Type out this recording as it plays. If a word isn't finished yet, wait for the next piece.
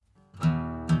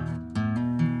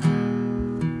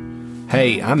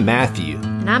Hey, I'm Matthew,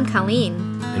 And I'm Colleen.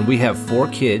 and we have 4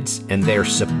 kids, and they're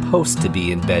supposed to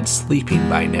be in bed sleeping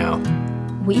by now.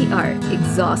 We are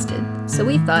exhausted, so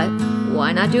we thought,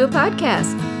 why not do a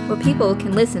podcast where people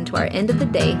can listen to our end of the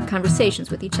day conversations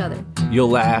with each other? You'll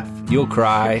laugh, you'll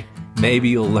cry, maybe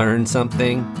you'll learn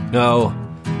something. No,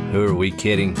 who are we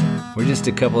kidding? We're just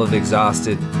a couple of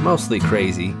exhausted, mostly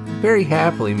crazy, very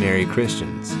happily married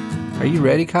Christians. Are you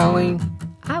ready, Colleen?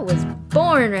 I was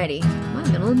born ready. My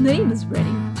middle name is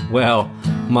ready. Well,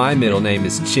 my middle name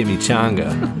is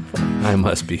Chimichanga. I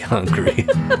must be hungry.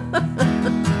 All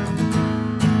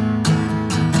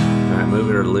right, move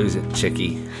it or lose it,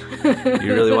 chickie.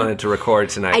 You really wanted to record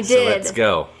tonight, I so did. let's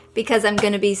go. Because I'm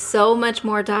going to be so much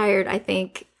more tired, I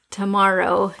think,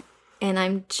 tomorrow. And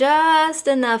I'm just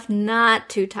enough not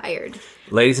too tired.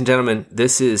 Ladies and gentlemen,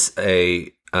 this is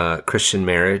a Christian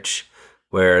marriage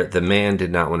where the man did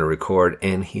not want to record,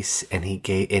 and he was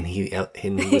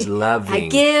loving. I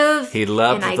give. He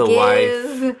loved and the I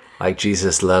give. wife like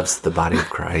Jesus loves the body of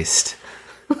Christ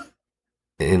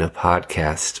in a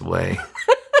podcast way.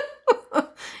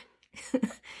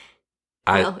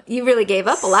 Well, you really gave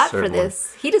up a lot Certainly. for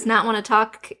this. He does not want to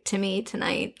talk to me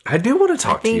tonight. I do want to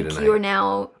talk I to you think tonight. you are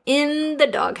now in the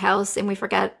doghouse, and we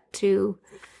forgot to,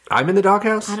 I'm in the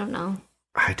doghouse? I don't know.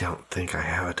 I don't think I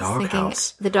have a Thinking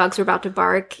doghouse. the dogs were about to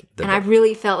bark, and I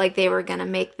really felt like they were going to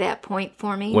make that point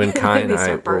for me. When Kai and They I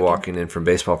start were barking. walking in from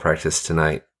baseball practice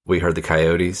tonight, we heard the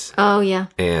coyotes, Oh, yeah.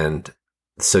 and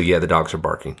so yeah, the dogs are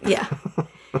barking. Yeah.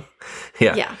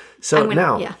 Yeah. Yeah. So I'm gonna-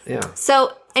 now, yeah. yeah.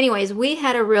 So, anyways, we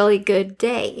had a really good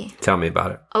day. Tell me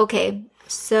about it. Okay.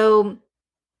 So,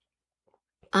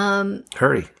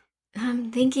 Hurry. I'm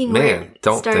thinking Man, where it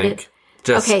don't started. think.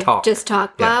 Just okay, talk. just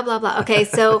talk. Blah, Yeah. blah, blah. Okay,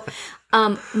 so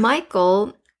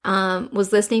Michael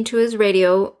was listening to his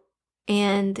radio,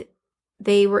 and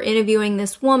they were interviewing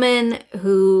this woman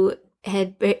who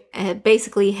had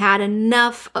basically had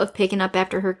enough of picking up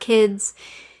after her kids,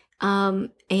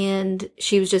 and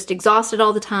she was just exhausted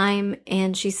all the time,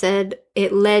 and she said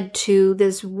it led to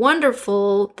this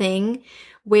wonderful thing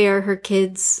where her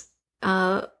kids,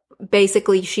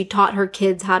 basically she taught her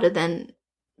kids how to then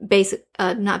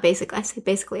not basic. I say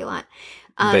basically a lot.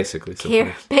 Basically.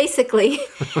 Care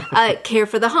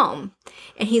for the home.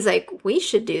 And he's like, we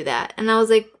should do that. And I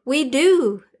was like, we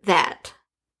do that.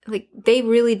 Like, they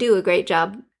really do a great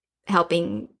job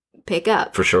helping pick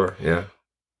up. For sure, yeah.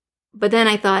 But then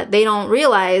I thought they don't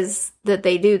realize that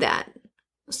they do that.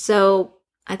 So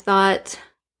I thought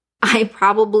I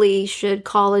probably should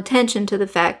call attention to the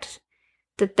fact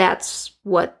that that's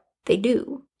what they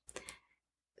do.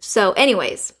 So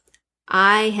anyways,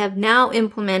 I have now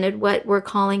implemented what we're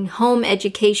calling home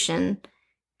education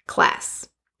class.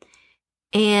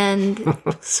 And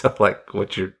So, like,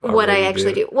 what you're what I already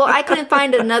actually doing. do. Well, I couldn't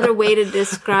find another way to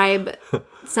describe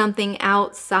something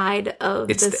outside of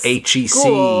It's the HEC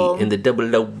school. and the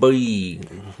OOB.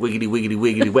 Wiggity, wiggity,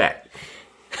 wiggity, whack.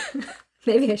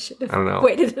 Maybe I should have I don't know.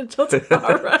 waited until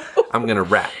tomorrow. I'm going to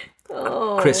rap.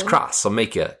 Oh. Crisscross. I'll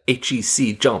make you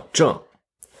HEC jump.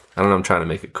 I don't know. I'm trying to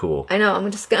make it cool. I know. I'm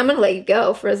going to let you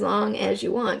go for as long as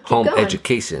you want. Keep Home going.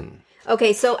 education.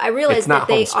 Okay, so I realized It's not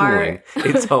that they are, homeschooling.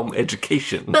 It's home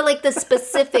education. but like the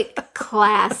specific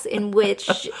class in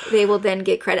which they will then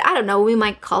get credit. I don't know. We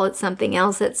might call it something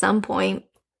else at some point.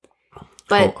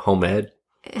 But home ed.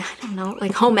 I don't know,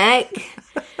 like home ec.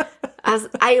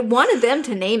 I wanted them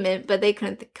to name it, but they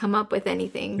couldn't come up with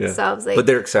anything. Yeah. So I was like, But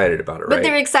they're excited about it, right? But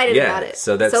they're excited Yeah, about it.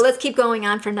 So that's let's keep going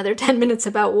on for another 10 minutes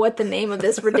about what the name of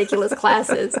this ridiculous class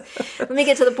is. Let me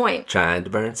get to the point. trying to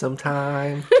burn some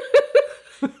time.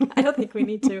 I don't think we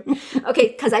need to. Okay,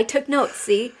 because I took notes,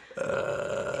 see?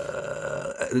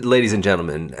 Ladies and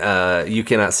gentlemen, you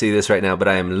cannot see this right now, but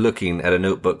I am looking at a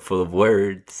notebook full of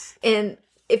words. And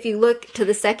if you look to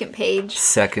the second page,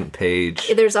 Second page.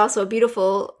 there's also a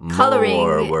beautiful coloring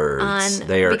More words. on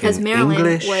They are because in Marilyn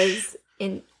English.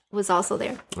 was also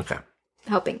there Okay.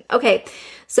 helping. Okay,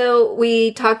 so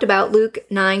we talked about Luke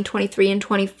 9:23 and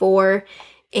 24,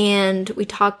 and we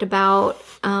talked about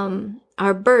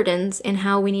our burdens and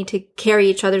how we need to carry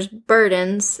each other's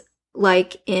burdens,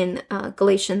 like in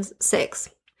Galatians 6.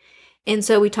 And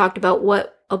so we talked about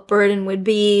what a burden would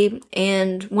be,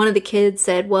 and one of the kids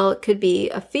said, well, it could be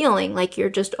a feeling, like you're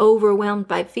just overwhelmed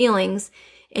by feelings,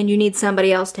 and you need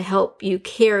somebody else to help you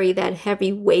carry that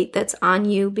heavy weight that's on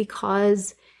you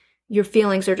because your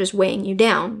feelings are just weighing you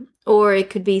down. Or it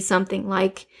could be something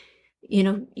like,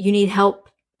 you need help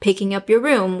picking up your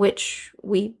room, which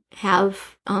we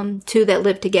have 2 that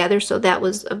live together, so that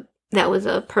was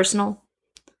a personal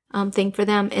thing for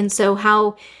them. And so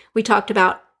how we talked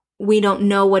about we don't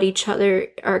know what each other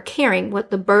are carrying, what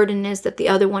the burden is that the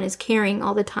other one is carrying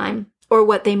all the time, or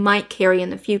what they might carry in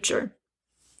the future.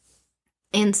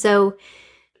 And so,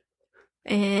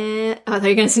 I thought you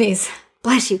were going to sneeze.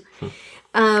 Bless you.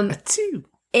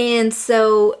 And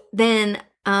so then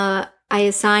I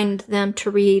assigned them to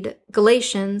read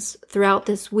Galatians throughout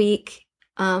this week,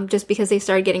 just because they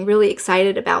started getting really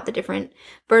excited about the different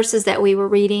verses that we were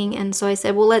reading. And so I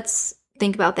said, well, let's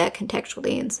think about that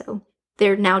contextually. And so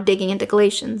they're now digging into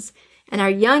Galatians. And our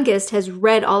youngest has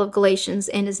read all of Galatians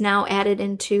and is now added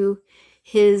into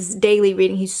his daily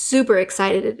reading. He's super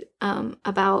excited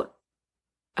about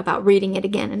reading it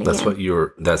again and again.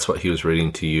 That's what he was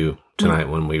reading to you tonight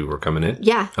when we were coming in?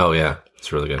 Yeah. Oh, yeah.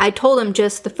 It's really good. I told him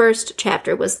just the first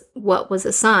chapter was what was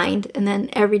assigned, and then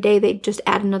every day they'd just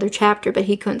add another chapter, but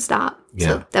he couldn't stop. Yeah.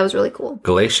 So that was really cool.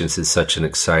 Galatians is such an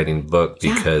exciting book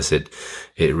because it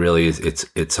really is,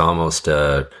 it's almost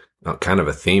kind of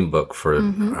a theme book for,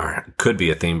 or could be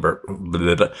a theme book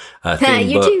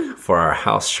for our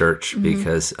house church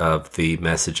because of the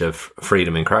message of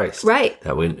freedom in Christ. Right.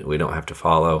 That we don't have to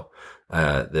follow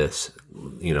this,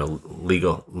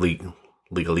 legalities,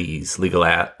 legalities,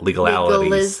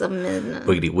 legalism,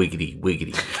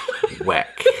 wiggity,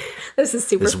 whack. This is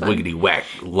super fun. Wiggity whack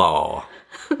law.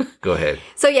 Go ahead.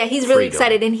 So yeah, he's really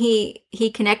excited, and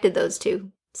he connected those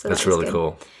two. So that's really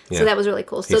cool. Yeah. So that was really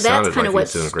cool. So that's kind of what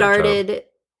started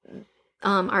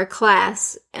our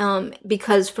class,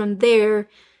 because from there,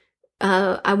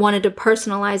 I wanted to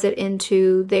personalize it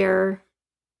into their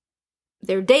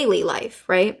daily life,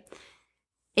 right?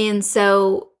 And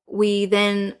so we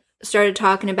then started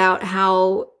talking about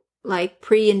how, like,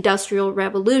 pre-industrial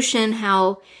revolution,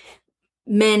 how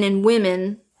men and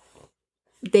women,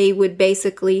 they would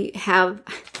basically have,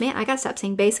 man, I gotta stop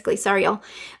saying basically, sorry y'all.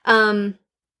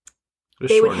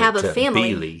 They would have a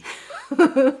family.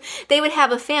 They would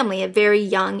have a family at very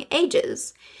young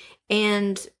ages.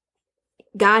 And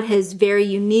God has very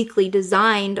uniquely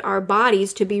designed our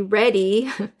bodies to be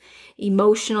ready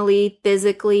emotionally,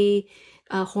 physically,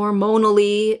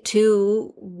 hormonally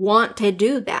to want to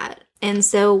do that. And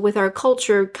so with our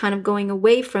culture kind of going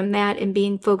away from that and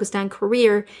being focused on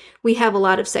career, we have a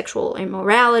lot of sexual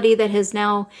immorality that has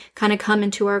now kind of come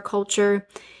into our culture.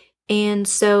 And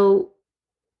so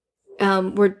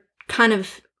we're kind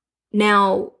of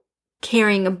now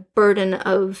carrying a burden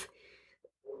of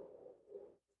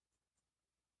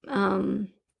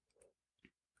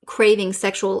craving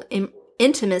sexual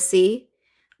intimacy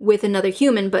with another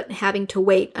human, but having to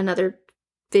wait another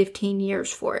 15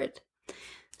 years for it.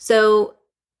 So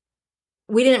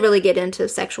we didn't really get into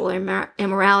sexual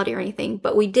immorality or anything,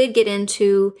 but we did get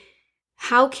into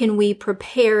how can we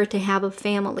prepare to have a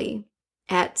family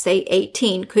at, say,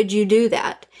 18? Could you do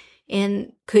that?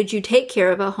 And could you take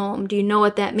care of a home? Do you know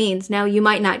what that means? Now, you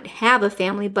might not have a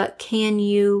family, but can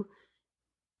you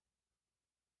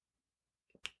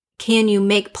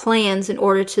make plans in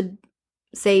order to,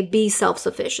 say, be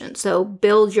self-sufficient? So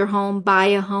build your home, buy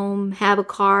a home, have a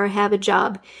car, have a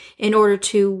job, in order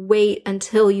to wait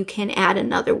until you can add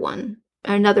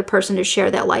another person to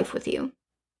share that life with you.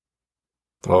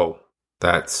 Oh,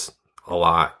 that's a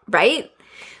lot. Right?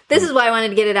 This is why I wanted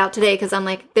to get it out today, because I'm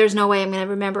like, there's no way I'm going to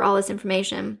remember all this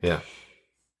information. Yeah.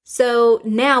 So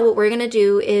now what we're going to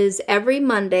do is every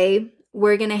Monday,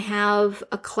 we're going to have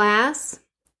a class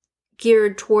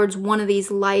geared towards one of these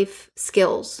life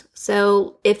skills.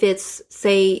 So if it's,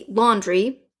 say,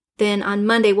 laundry, then on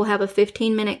Monday we'll have a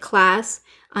 15-minute class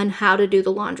on how to do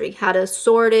the laundry, how to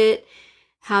sort it,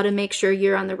 how to make sure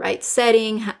you're on the right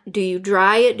setting. Do you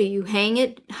dry it? Do you hang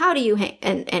it? How do you hang?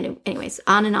 And anyways,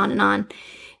 on and on and on.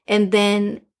 And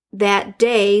then that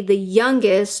day, the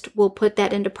youngest will put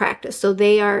that into practice. So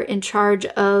they are in charge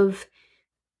of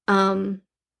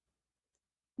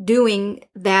doing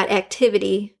that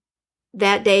activity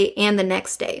that day and the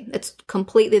next day. It's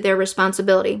completely their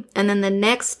responsibility. And then the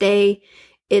next day,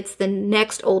 it's the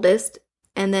next oldest.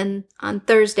 And then on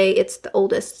Thursday, it's the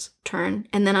oldest's turn.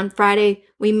 And then on Friday,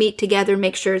 we meet together,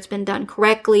 make sure it's been done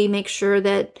correctly, make sure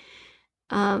that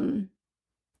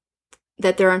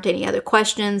that there aren't any other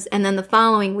questions. And then the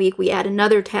following week, we add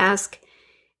another task.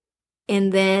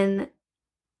 And then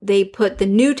they put the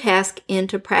new task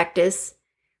into practice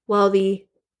while the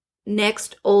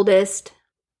next oldest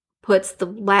puts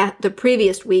the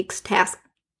previous week's task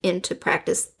into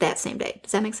practice that same day.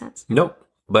 Does that make sense? Nope.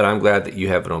 But I'm glad that you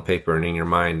have it on paper and in your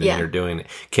mind and you're doing it.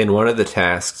 Can one of the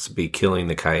tasks be killing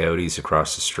the coyotes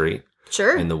across the street?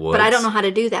 Sure. In the woods? But I don't know how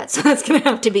to do that. So that's going to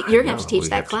have to be, you're going to have to teach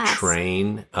that class.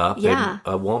 Train up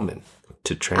a woman.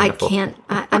 to train I a bull? can't.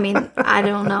 I mean, I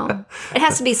don't know. It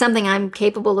has to be something I'm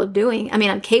capable of doing. I mean,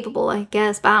 I'm capable, I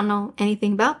guess, but I don't know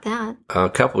anything about that. A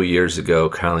couple of years ago,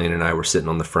 Colleen and I were sitting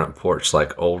on the front porch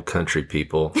like old country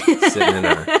people, sitting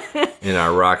in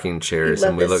our rocking chairs,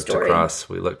 and we looked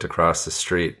across the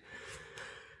street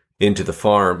into the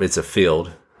farm. It's a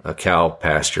field, a cow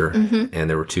pasture, and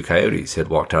there were 2 coyotes had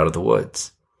walked out of the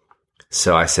woods.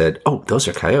 So I said, "Oh, those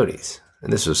are coyotes."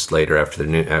 And this was later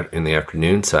in the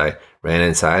afternoon, so I ran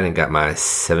inside and got my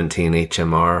 17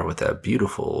 HMR with a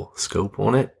beautiful scope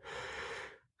on it.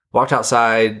 Walked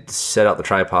outside, set out the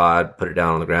tripod, put it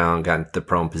down on the ground, got into the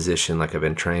prone position like I've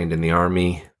been trained in the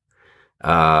Army.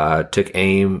 Took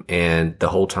aim, and the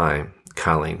whole time,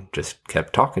 Colleen just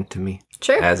kept talking to me.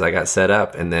 Sure. As I got set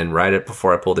up, and then right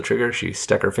before I pulled the trigger, she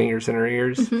stuck her fingers in her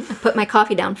ears. I put my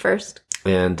coffee down first.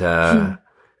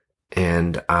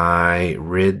 And I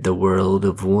rid the world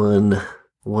of one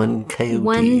coyote.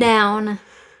 One down.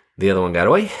 The other one got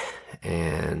away,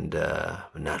 and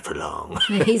not for long.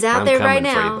 He's out there right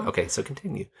now. Okay, so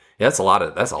continue. Yeah, that's a lot.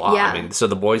 Yeah. I mean, so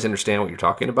the boys understand what you're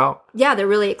talking about? Yeah, they're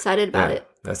really excited about it.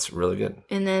 That's really good.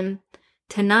 And then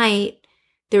tonight,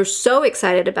 they're so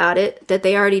excited about it that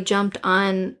they already jumped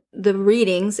on the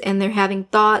readings, and they're having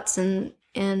thoughts, and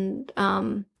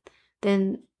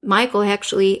then Michael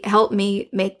actually helped me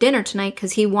make dinner tonight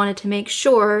because he wanted to make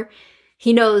sure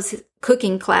he knows his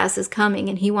cooking class is coming,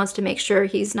 and he wants to make sure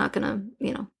he's not going to,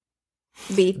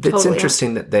 be totally. It's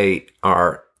interesting that they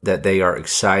are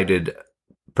excited,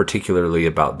 particularly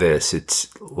about this. It's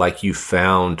like you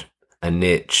found a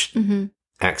niche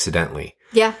accidentally.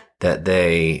 Yeah.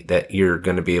 That you're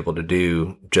going to be able to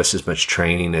do just as much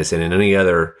training as in any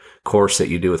other course that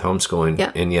you do with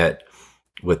homeschooling, and yet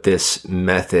with this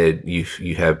method,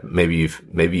 maybe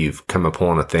you've come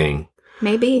upon a thing,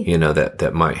 maybe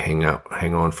that might hang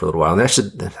on for a little while, and I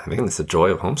think that's the joy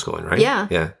of homeschooling, right?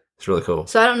 Yeah, it's really cool.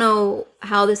 So I don't know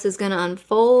how this is going to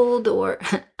unfold or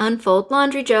unfold.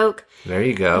 Laundry joke. There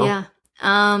you go. Yeah.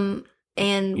 And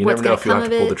you what's never know going if to you come have of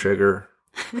to pull it? the trigger.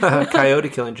 Coyote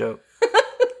killing joke.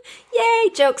 Yay,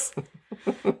 jokes.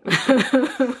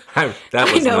 That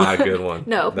was not a good one.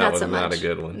 No, that not was so much. Not a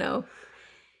good one. No.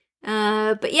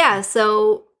 But yeah,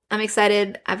 so I'm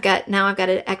excited. I've got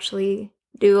to actually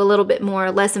do a little bit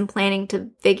more lesson planning to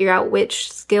figure out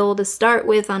which skill to start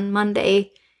with on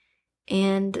Monday.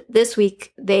 And this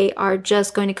week they are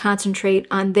just going to concentrate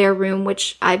on their room,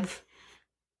 which I've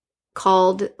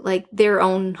called like their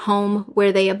own home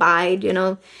where they abide,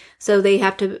 so they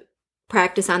have to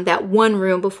practice on that one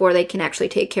room before they can actually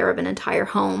take care of an entire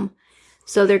home.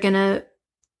 So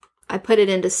I put it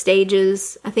into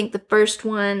stages. I think the first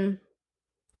one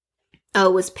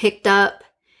was picked up.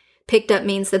 Picked up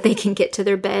means that they can get to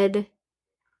their bed.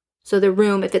 So the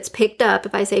room, if it's picked up,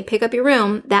 if I say pick up your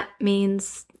room, that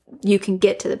means you can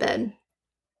get to the bed.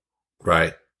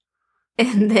 Right.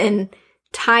 And then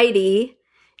tidy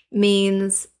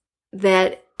means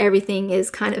that everything is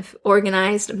kind of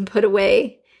organized and put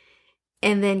away.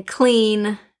 And then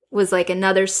clean was like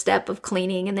another step of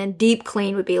cleaning. And then deep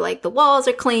clean would be like the walls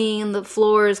are clean, the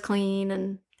floor is clean,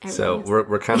 and everything. So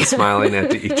we're kind of smiling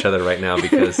at each other right now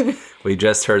because we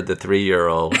just heard the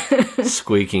 3-year-old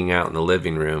squeaking out in the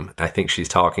living room. I think she's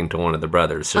talking to one of the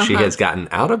brothers. So she has gotten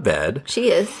out of bed. She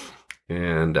is.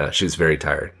 And she's very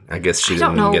tired. I guess she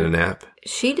didn't even get a nap.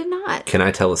 She did not. Can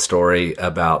I tell a story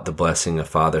about the blessing of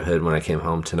fatherhood when I came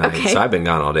home tonight? Okay. So I've been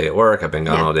gone all day at work. I've been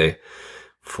gone all day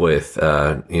with,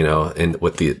 and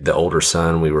with the older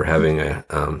son. We were having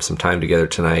some time together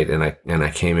tonight, and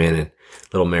I came in, and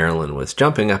little Marilyn was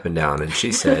jumping up and down, and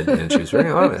she said, and she was very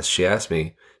honest. She asked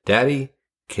me, "Daddy,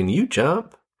 can you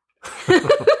jump?"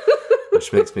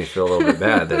 Which makes me feel a little bit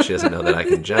bad that she doesn't know that I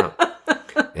can jump.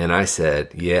 And I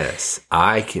said, "Yes,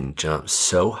 I can jump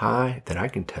so high that I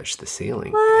can touch the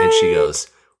ceiling." What? And she goes,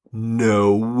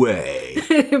 "No way."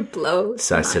 Blows.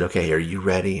 So I said, "Okay, are you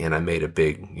ready?" And I made a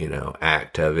big,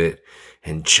 act of it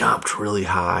and jumped really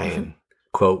high and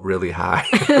quote really high.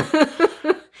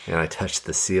 And I touched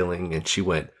the ceiling, and she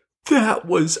went, "That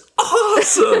was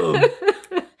awesome."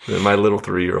 And my little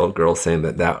 3-year-old girl saying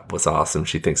that was awesome.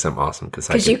 She thinks I'm awesome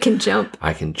because you can jump.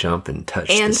 I can jump and touch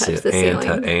the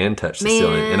ceiling. And touch the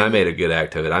ceiling. And I made a good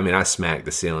act of it. I mean, I smacked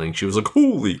the ceiling. She was like,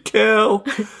 "Holy cow."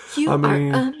 You are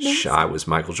amazing. I was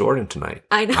Michael Jordan tonight.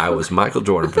 I know. I was Michael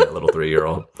Jordan for that little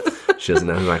 3-year-old. She doesn't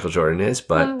know who Michael Jordan is,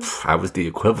 but I was the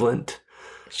equivalent.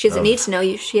 She doesn't need to know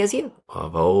you. She has you.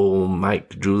 Of old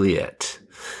Mike Juliet.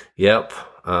 Yep.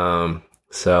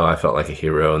 So I felt like a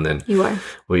hero, and then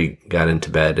we got into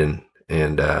bed and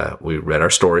we read our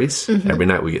stories. Every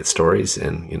night we get stories,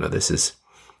 and this is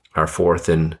our 4th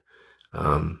and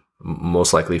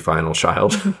most likely final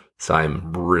child. So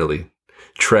I'm really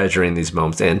treasuring these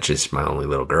moments, and just my only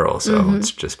little girl. So it's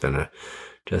just been a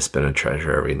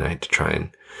treasure every night to try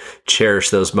and cherish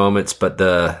those moments. But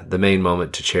the main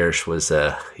moment to cherish was,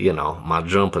 my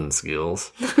jumping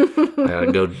skills. I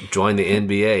gotta go join the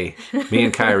NBA. Me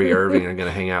and Kyrie Irving are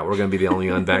gonna hang out. We're gonna be the only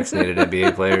unvaccinated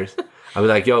NBA players. I'll be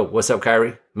like, yo, what's up,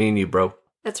 Kyrie? Me and you, bro.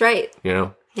 That's right.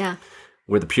 Yeah.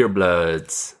 We're the pure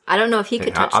bloods. I don't know if he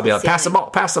could touch I'll be like,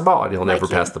 ceiling. pass the ball. And he'll never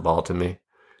pass the ball to me.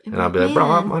 And I'll be like, bro,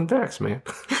 I'm unvaxxed, man.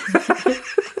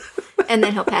 And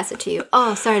then he'll pass it to you.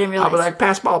 Oh, sorry, I didn't realize. I'll be like,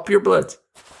 pass ball, pure bloods.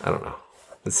 I don't know.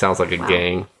 It sounds like a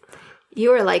gang.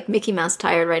 You are like Mickey Mouse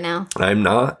tired right now. I'm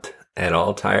not at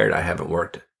all tired. I haven't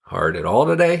worked hard at all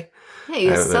today. Yeah,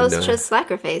 you're such a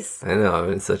slacker face. I know. I've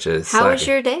been such a slacker. How was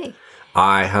your day?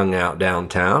 I hung out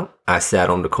downtown. I sat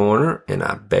on the corner and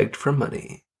I begged for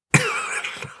money.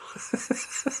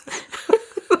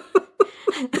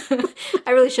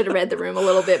 I really should have read the room a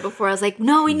little bit before. I was like,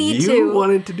 no, we need to. You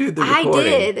wanted to do the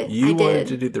recording. I did. You wanted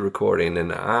to do the recording,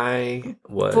 and I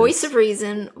was... Voice of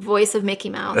reason, voice of Mickey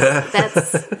Mouse.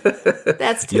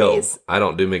 That's today's... Yo, I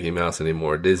don't do Mickey Mouse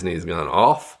anymore. Disney's gone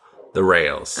off the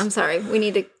rails. I'm sorry. We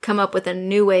need to come up with a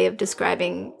new way of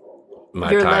describing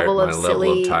your level of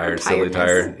silly tired.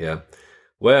 Yeah.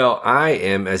 Well, I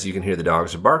am, as you can hear, the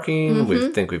dogs are barking.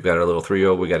 We think we've got our little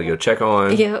 3-year-old we got to go check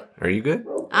on. Yep. Are you good?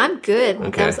 I'm good. Okay.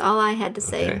 That was all I had to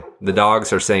say. Okay. The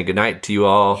dogs are saying goodnight to you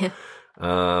all. Yeah.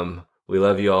 We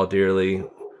love you all dearly.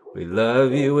 We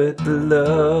love you with the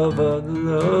love of the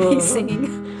Lord. He's singing.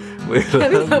 We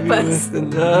love you with the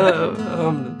love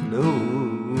of the Lord.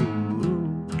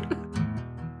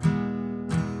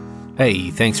 Hey,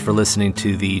 thanks for listening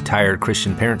to the Tired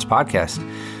Christian Parents podcast.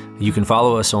 You can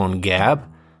follow us on Gab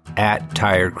at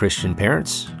Tired Christian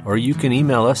Parents, or you can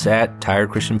email us at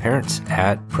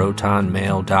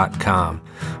tiredchristianparents@protonmail.com.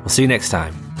 We'll see you next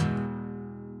time.